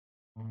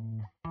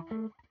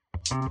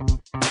Hello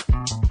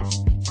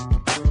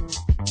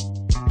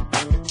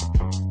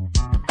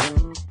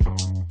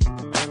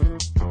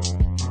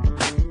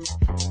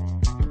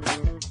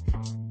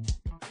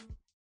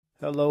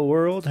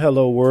world,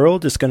 hello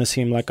world. It's going to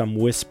seem like I'm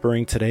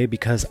whispering today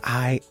because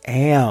I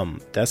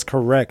am. That's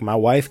correct. My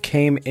wife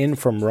came in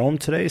from Rome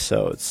today,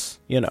 so it's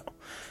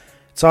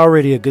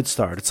already a good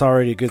start.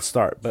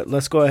 But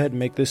let's go ahead and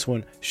make this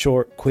one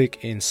short,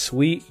 quick, and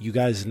sweet. You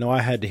guys know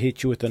I had to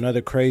hit you with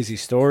another crazy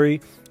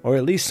story, or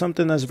at least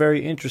something that's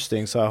very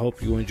interesting, so I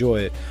hope you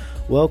enjoy it.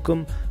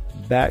 Welcome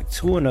back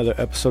to another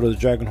episode of the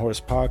Dragon Horse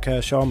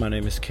Podcast, y'all. My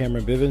name is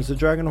Cameron Bivens, the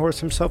Dragon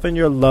Horse himself, and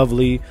your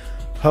lovely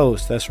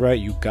host. That's right,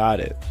 you got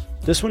it.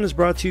 This one is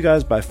brought to you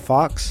guys by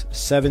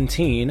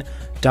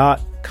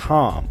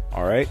Fox17.com,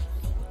 all right?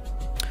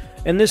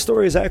 And this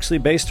story is actually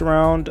based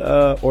around,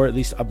 or at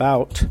least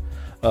about,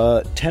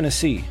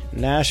 Tennessee,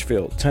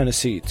 Nashville,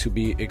 Tennessee, to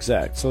be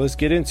exact. So let's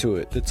get into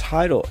it. The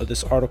title of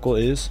this article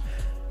is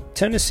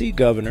Tennessee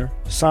Governor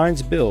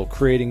Signs Bill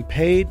Creating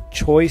Paid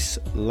Choice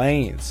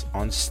Lanes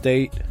on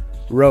State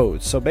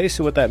Roads. So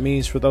basically what that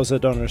means, for those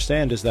that don't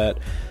understand, is that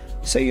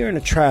say you're in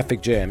a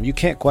traffic jam. You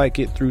can't quite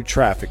get through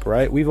traffic,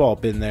 right? We've all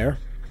been there.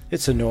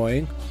 It's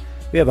annoying.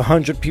 We have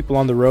 100 people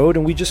on the road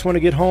and we just want to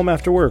get home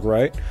after work,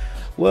 right?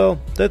 Well,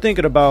 they're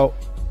thinking about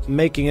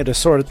making it a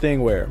sort of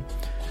thing where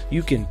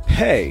you can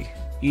pay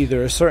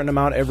either a certain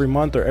amount every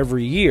month or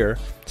every year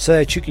so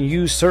that you can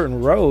use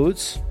certain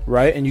roads,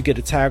 right? And you get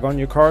a tag on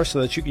your car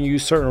so that you can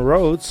use certain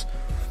roads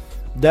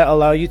that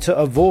allow you to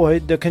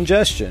avoid the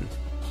congestion.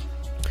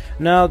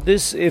 Now,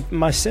 this is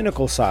my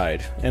cynical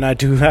side, and I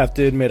do have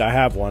to admit I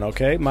have one,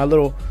 okay? My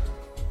little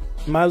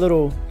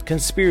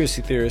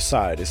conspiracy theorist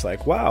side is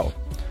like, wow.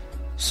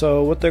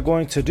 So what they're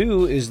going to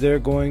do is they're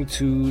going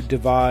to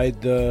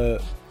divide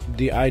the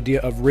idea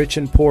of rich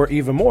and poor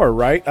even more,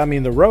 right? I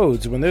mean, the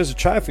roads, when there's a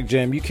traffic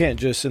jam, you can't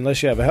just,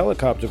 unless you have a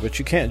helicopter, but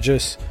you can't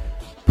just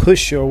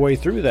push your way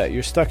through that.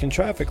 You're stuck in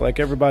traffic like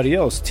everybody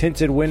else,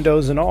 tinted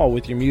windows and all,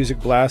 with your music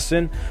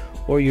blasting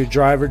or your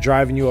driver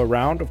driving you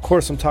around. Of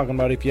course, I'm talking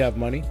about if you have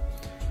money.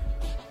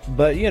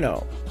 But,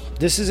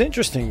 this is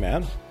interesting,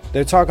 man.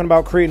 They're talking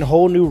about creating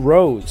whole new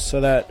roads so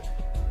that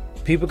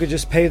people could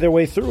just pay their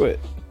way through it.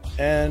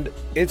 And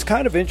it's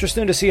kind of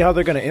interesting to see how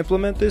they're going to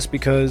implement this,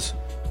 because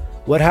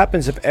what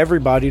happens if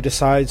everybody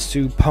decides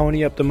to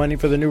pony up the money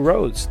for the new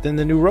roads? Then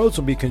the new roads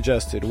will be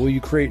congested. Will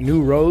you create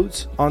new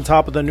roads on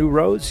top of the new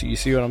roads? You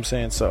see what I'm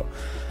saying? So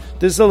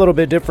this is a little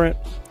bit different,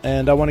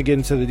 and I want to get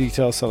into the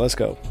details, so let's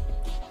go.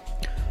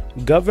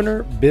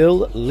 Governor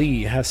Bill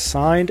Lee has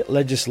signed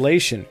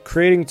legislation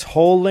creating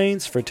toll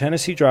lanes for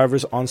Tennessee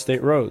drivers on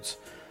state roads.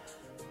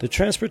 The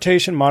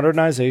Transportation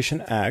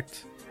Modernization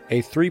Act,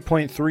 a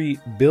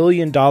 $3.3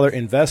 billion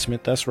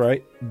investment, that's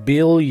right,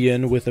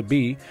 billion with a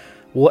B,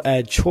 will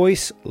add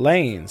choice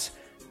lanes,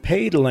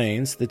 paid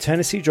lanes the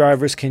Tennessee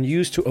drivers can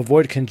use to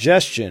avoid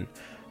congestion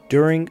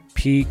during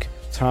peak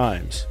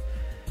times.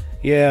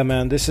 Yeah,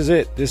 man, this is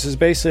it. This is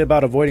basically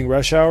about avoiding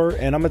rush hour,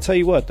 and I'm going to tell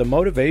you what, the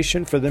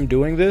motivation for them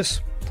doing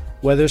this,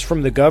 whether it's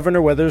from the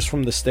governor, whether it's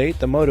from the state,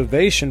 the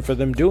motivation for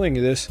them doing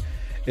this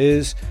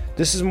is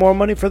more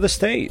money for the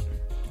state.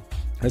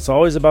 It's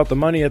always about the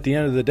money at the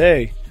end of the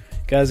day.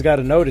 You guys got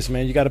to notice,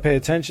 man. You got to pay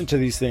attention to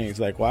these things.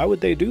 Like, why would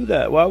they do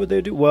that?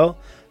 Well,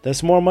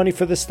 that's more money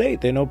for the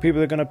state. They know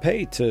people are going to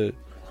pay to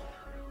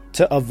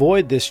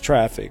avoid this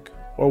traffic,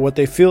 or what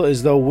they feel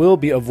as though will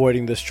be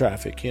avoiding this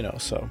traffic.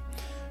 So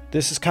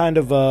this is kind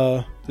of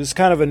a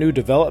new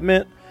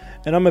development.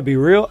 And I'm going to be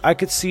real, I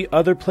could see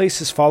other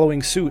places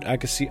following suit. I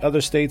could see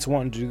other states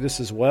wanting to do this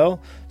as well.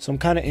 So I'm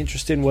kind of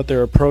interested in what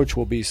their approach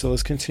will be. So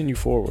let's continue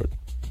forward.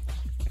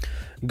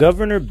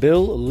 Governor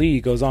Bill Lee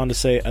goes on to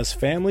say, as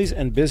families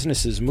and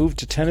businesses move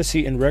to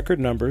Tennessee in record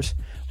numbers,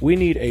 we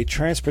need a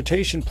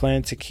transportation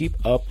plan to keep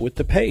up with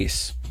the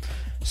pace.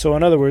 So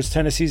in other words,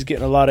 Tennessee's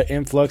getting a lot of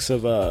influx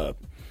of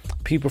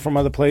people from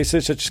other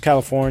places, such as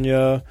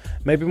California,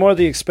 maybe more of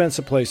the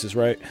expensive places,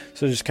 right?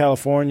 So just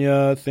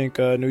California, think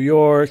New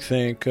York,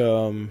 think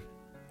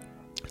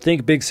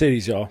big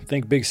cities, y'all.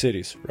 Think big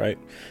cities, right?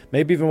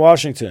 Maybe even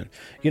Washington.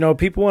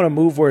 People want to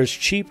move where it's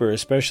cheaper,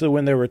 especially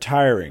when they're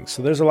retiring.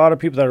 So there's a lot of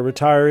people that are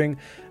retiring,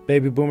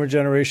 baby boomer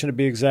generation to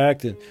be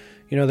exact, and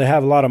they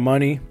have a lot of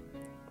money.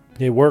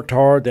 They worked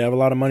hard. They have a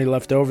lot of money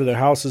left over. Their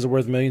houses are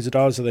worth millions of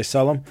dollars, so they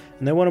sell them,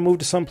 and they want to move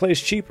to someplace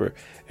cheaper.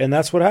 And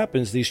that's what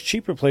happens. These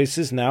cheaper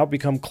places now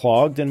become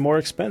clogged and more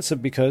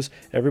expensive because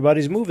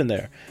everybody's moving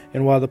there.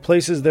 And while the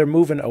places they're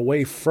moving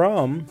away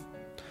from,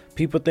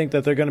 people think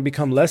that they're going to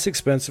become less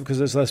expensive because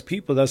there's less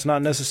people. That's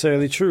not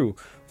necessarily true.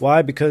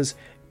 Why? Because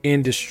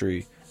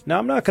industry. Now,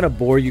 I'm not going to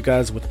bore you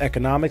guys with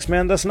economics,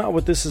 man. That's not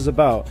what this is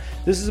about.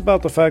 This is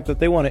about the fact that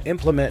they want to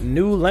implement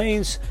new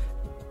lanes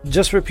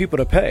just for people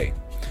to pay.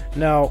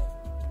 Now,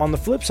 on the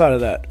flip side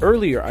of that,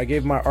 earlier I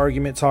gave my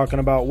argument talking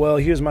about, well,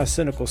 here's my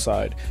cynical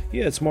side.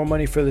 Yeah, it's more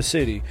money for the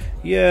city.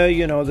 Yeah,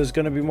 there's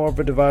going to be more of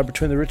a divide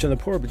between the rich and the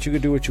poor, but you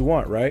could do what you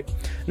want, right?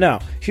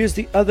 Now, here's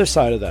the other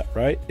side of that,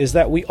 right? Is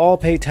that we all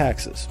pay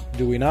taxes.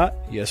 Do we not?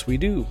 Yes, we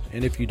do.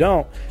 And if you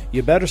don't,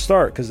 you better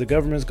start, because the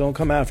government's going to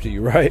come after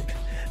you, right?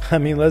 I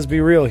mean, let's be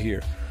real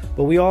here.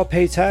 But we all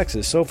pay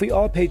taxes. So if we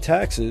all pay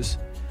taxes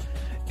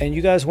and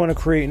you guys want to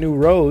create new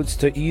roads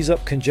to ease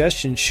up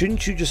congestion,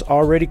 shouldn't you just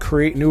already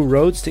create new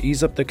roads to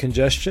ease up the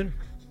congestion?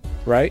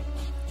 Right?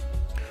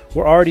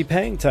 We're already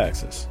paying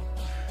taxes.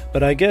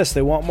 But I guess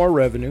they want more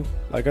revenue,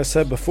 like I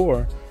said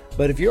before.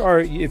 But if you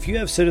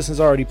have citizens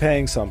already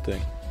paying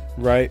something,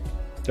 right?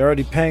 They're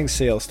already paying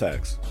sales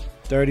tax.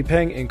 They're already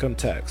paying income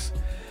tax.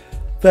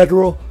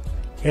 Federal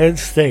and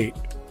state.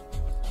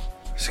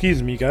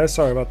 Excuse me, guys.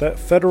 Sorry about that.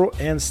 Federal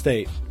and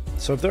state.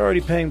 So if they're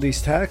already paying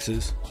these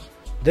taxes,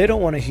 they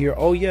don't want to hear,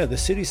 oh yeah, the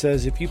city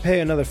says if you pay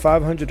another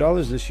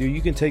 $500 this year,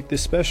 you can take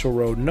this special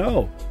road.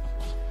 No.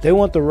 They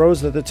want the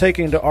roads that they're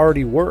taking to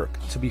already work,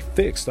 to be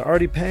fixed. They're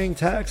already paying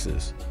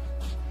taxes.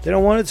 They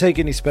don't want to take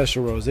any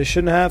special roads. They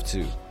shouldn't have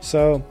to.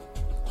 So,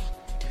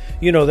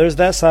 there's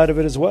that side of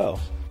it as well.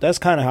 That's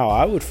kind of how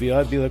I would feel.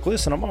 I'd be like,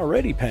 listen, I'm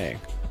already paying.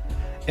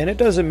 And it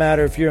doesn't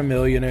matter if you're a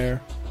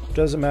millionaire. It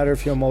doesn't matter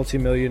if you're a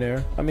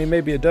multimillionaire. I mean,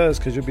 maybe it does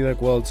because you'll be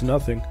like, well, it's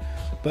nothing.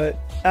 But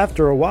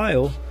after a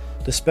while,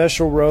 the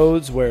special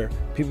roads where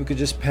people could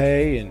just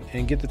pay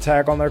and get the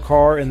tag on their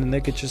car and then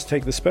they could just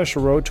take the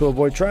special road to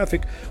avoid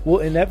traffic will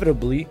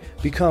inevitably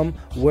become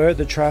where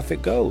the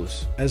traffic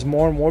goes as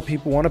more and more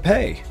people want to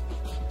pay.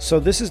 So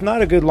this is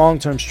not a good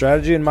long-term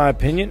strategy in my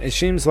opinion. It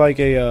seems like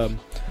a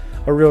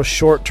real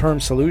short-term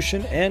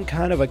solution and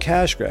kind of a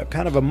cash grab,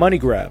 kind of a money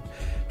grab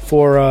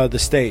for the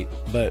state.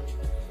 But,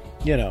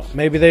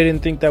 maybe they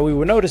didn't think that we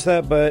would notice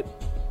that, but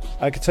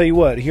I can tell you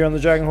what, here on the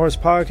Dragon Horse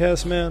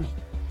podcast, man,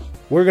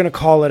 we're going to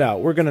call it out.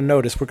 We're going to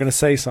notice. We're going to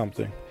say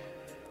something.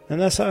 And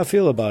that's how I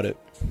feel about it.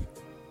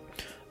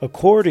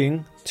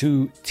 According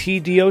to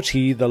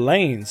TDOT, the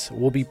lanes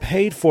will be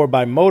paid for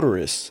by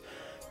motorists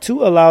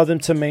to allow them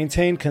to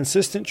maintain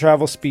consistent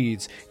travel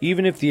speeds,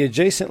 even if the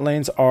adjacent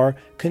lanes are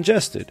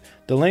congested.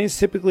 The lanes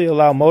typically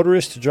allow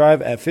motorists to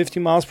drive at 50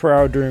 miles per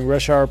hour during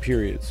rush hour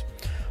periods.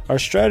 Our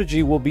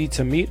strategy will be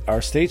to meet our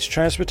state's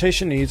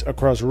transportation needs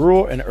across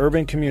rural and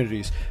urban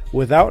communities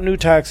without new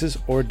taxes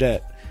or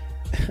debt.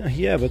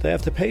 Yeah, but they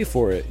have to pay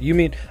for it. You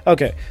mean,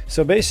 okay,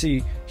 so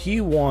basically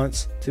he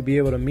wants to be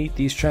able to meet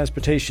these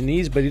transportation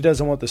needs, but he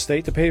doesn't want the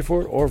state to pay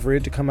for it or for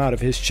it to come out of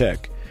his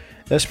check.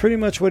 That's pretty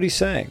much what he's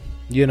saying.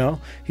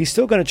 He's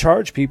still going to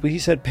charge people. He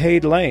said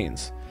paid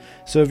lanes.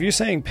 So if you're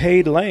saying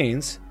paid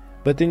lanes,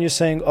 but then you're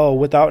saying, oh,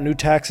 without new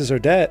taxes or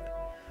debt,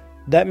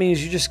 that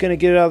means you're just going to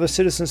get it out of the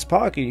citizen's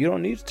pocket. You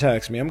don't need to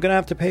tax me. I'm going to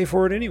have to pay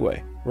for it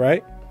anyway,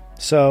 right?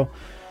 So,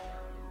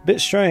 bit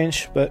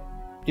strange, but,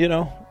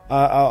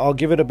 I'll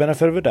give it a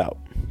benefit of a doubt.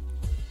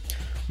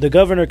 The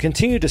governor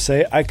continued to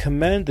say, I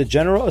commend the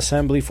General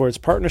Assembly for its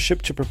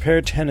partnership to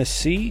prepare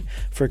Tennessee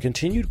for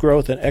continued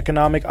growth and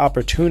economic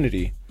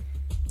opportunity.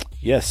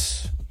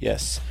 Yes.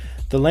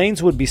 The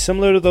lanes would be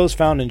similar to those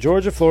found in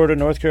Georgia, Florida,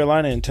 North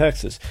Carolina, and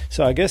Texas.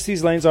 So I guess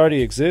these lanes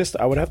already exist.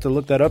 I would have to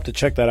look that up to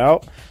check that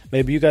out.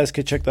 Maybe you guys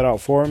could check that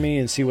out for me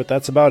and see what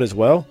that's about as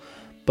well.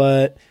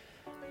 But,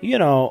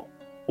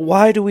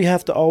 why do we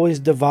have to always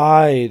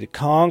divide,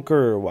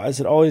 conquer? Why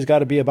is it always got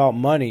to be about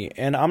money?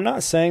 And I'm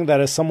not saying that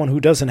as someone who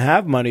doesn't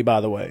have money,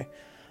 by the way.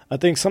 I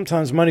think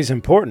sometimes money's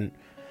important.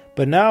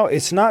 But now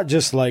it's not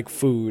just like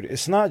food.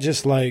 It's not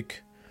just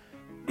like...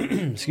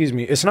 excuse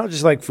me. It's not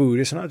just like food.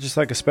 It's not just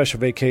like a special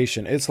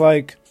vacation. It's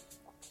like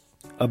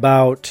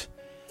about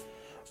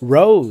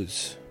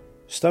roads,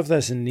 stuff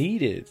that's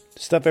needed,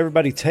 stuff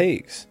everybody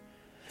takes.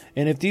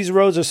 And if these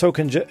roads are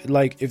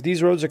if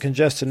these roads are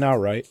congested now,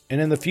 right?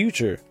 And in the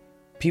future,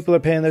 people are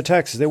paying their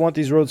taxes. They want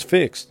these roads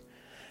fixed.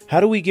 How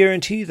do we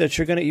guarantee that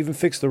you're going to even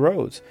fix the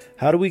roads?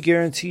 How do we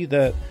guarantee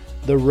that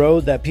the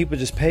road that people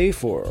just pay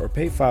for or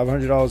pay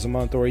 $500 a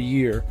month or a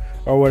year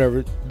or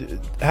whatever,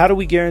 how do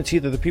we guarantee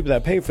that the people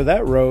that pay for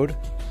that road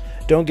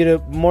don't get a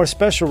more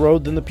special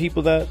road than the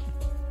people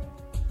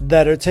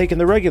that are taking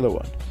the regular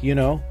one?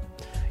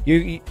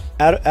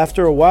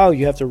 After a while,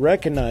 you have to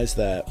recognize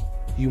that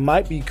you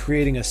might be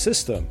creating a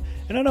system.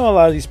 And I know a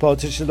lot of these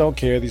politicians don't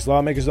care. These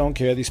lawmakers don't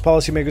care. These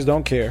policymakers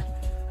don't care.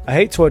 I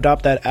hate to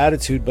adopt that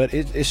attitude, but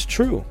it's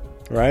true,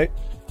 right?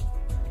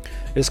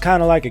 It's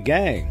kind of like a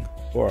gang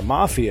or a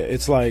mafia.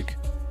 It's like,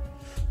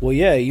 well,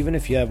 yeah, even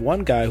if you have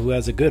one guy who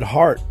has a good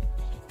heart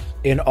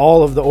in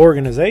all of the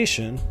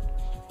organization,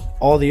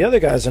 all the other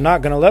guys are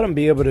not going to let him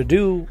be able to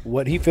do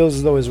what he feels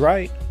as though is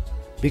right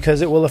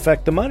because it will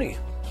affect the money.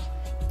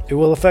 It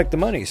will affect the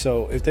money.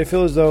 So if they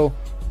feel as though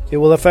it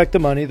will affect the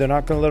money, they're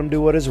not going to let him do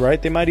what is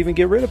right. They might even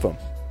get rid of him.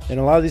 And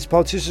a lot of these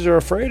politicians are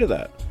afraid of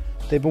that.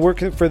 They've been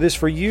working for this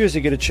for years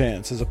to get a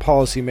chance as a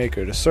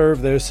policymaker to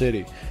serve their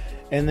city.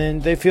 And then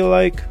they feel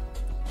like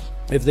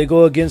if they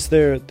go against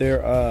their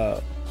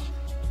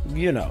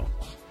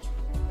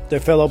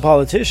fellow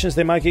politicians,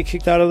 they might get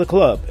kicked out of the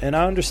club. And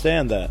I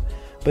understand that.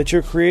 But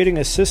you're creating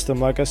a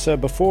system, like I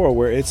said before,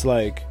 where it's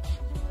like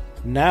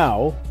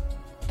now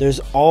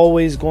there's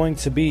always going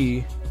to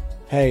be,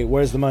 hey,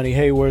 where's the money?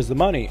 Hey, where's the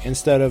money?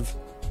 Instead of,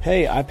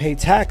 hey, I pay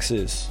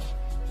taxes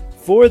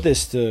for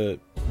this to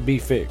be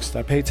fixed.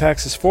 I pay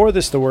taxes for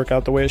this to work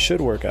out the way it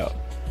should work out.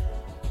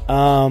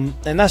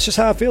 And that's just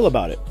how I feel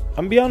about it. I'm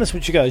gonna be honest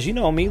with you guys. You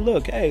know me.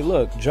 Look, hey,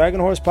 look, Dragon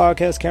Horse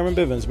Podcast, Cameron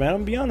Bivens, man. I'm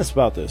gonna be honest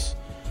about this.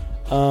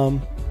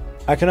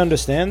 I can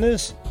understand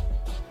this,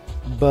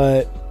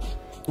 but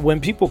when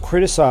people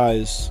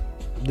criticize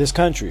this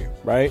country,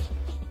 right,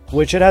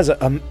 which it has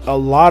a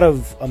lot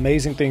of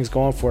amazing things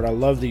going for it. I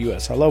love the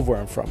U.S. I love where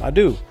I'm from. I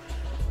do.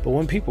 But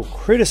when people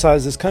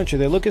criticize this country,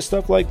 they look at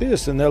stuff like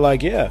this and they're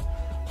like, yeah,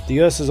 the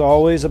U.S. is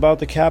always about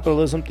the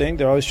capitalism thing.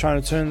 They're always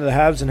trying to turn the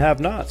haves and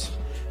have-nots.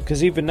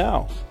 Because even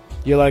now,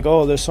 you're like,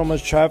 oh, there's so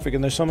much traffic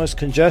and there's so much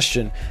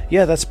congestion.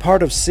 Yeah, that's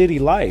part of city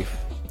life.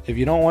 If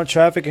you don't want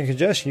traffic and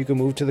congestion, you can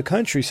move to the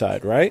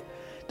countryside, right?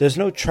 There's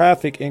no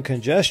traffic and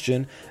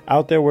congestion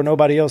out there where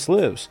nobody else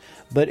lives.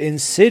 But in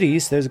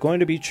cities, there's going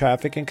to be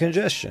traffic and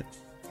congestion.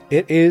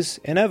 It is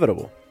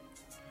inevitable.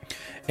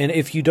 And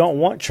if you don't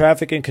want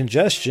traffic and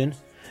congestion,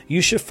 you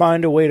should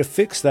find a way to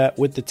fix that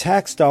with the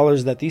tax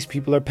dollars that these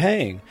people are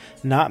paying,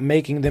 not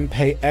making them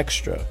pay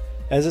extra.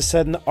 As it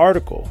said in the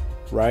article,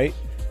 right?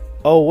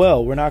 Oh,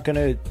 well, we're not going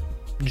to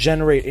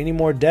generate any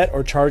more debt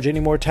or charge any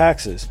more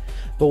taxes.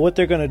 But what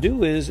they're going to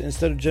do is,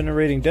 instead of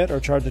generating debt or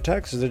charge the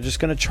taxes, they're just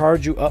going to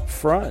charge you up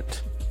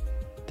front.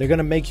 They're going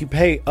to make you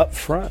pay up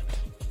front.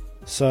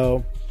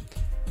 So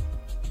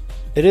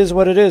it is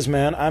what it is,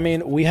 man. I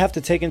mean, we have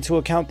to take into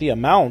account the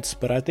amounts,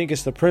 but I think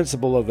it's the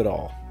principle of it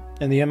all.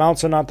 And the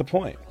amounts are not the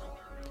point.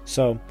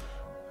 So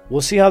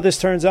we'll see how this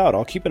turns out.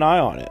 I'll keep an eye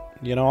on it.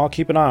 I'll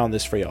keep an eye on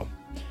this for y'all.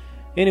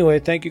 Anyway,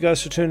 thank you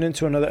guys for tuning in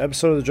to another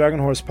episode of the Dragon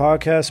Horse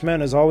Podcast. Man,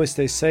 as always,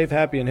 stay safe,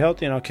 happy, and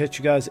healthy, and I'll catch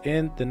you guys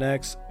in the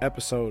next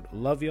episode.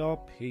 Love y'all.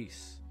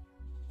 Peace.